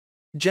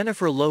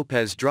Jennifer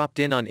Lopez dropped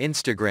in on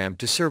Instagram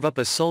to serve up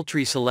a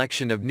sultry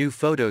selection of new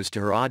photos to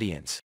her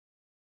audience.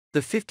 The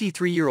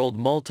 53-year-old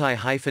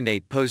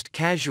multi-hyphenate posed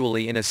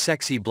casually in a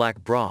sexy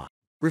black bra,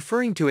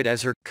 referring to it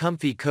as her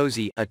comfy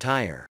cozy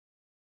attire.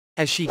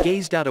 As she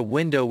gazed out a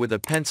window with a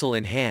pencil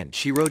in hand,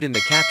 she wrote in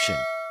the caption,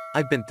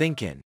 "I've been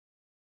thinkin'.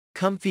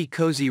 Comfy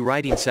cozy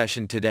writing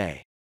session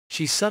today."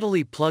 She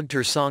subtly plugged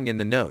her song in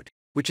the note,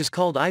 which is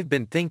called I've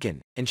Been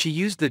Thinkin', and she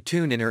used the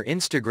tune in her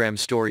Instagram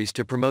stories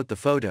to promote the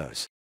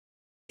photos.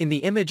 In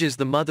the images,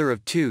 the mother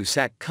of two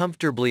sat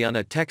comfortably on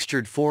a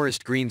textured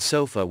forest green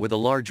sofa with a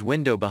large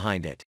window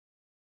behind it.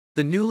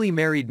 The newly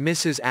married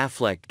Mrs.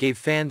 Affleck gave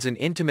fans an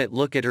intimate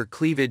look at her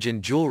cleavage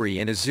and jewelry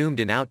in a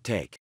zoomed-in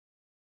outtake.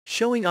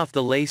 Showing off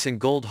the lace and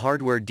gold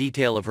hardware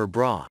detail of her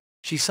bra,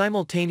 she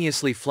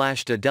simultaneously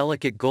flashed a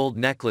delicate gold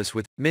necklace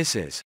with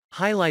Mrs.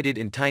 highlighted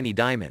in tiny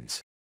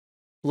diamonds.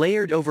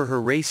 Layered over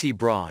her racy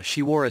bra,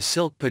 she wore a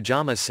silk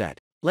pajama set,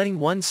 letting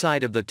one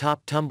side of the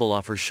top tumble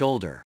off her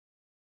shoulder.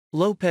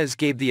 Lopez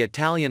gave the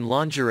Italian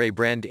lingerie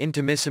brand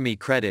Intimissimi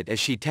credit as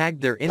she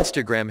tagged their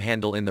Instagram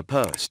handle in the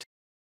post.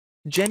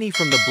 Jenny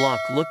from the block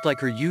looked like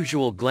her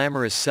usual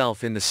glamorous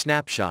self in the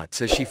snapshots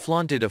as she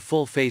flaunted a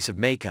full face of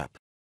makeup.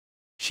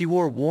 She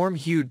wore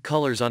warm-hued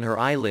colors on her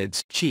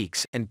eyelids,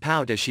 cheeks, and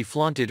pout as she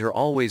flaunted her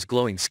always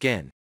glowing skin.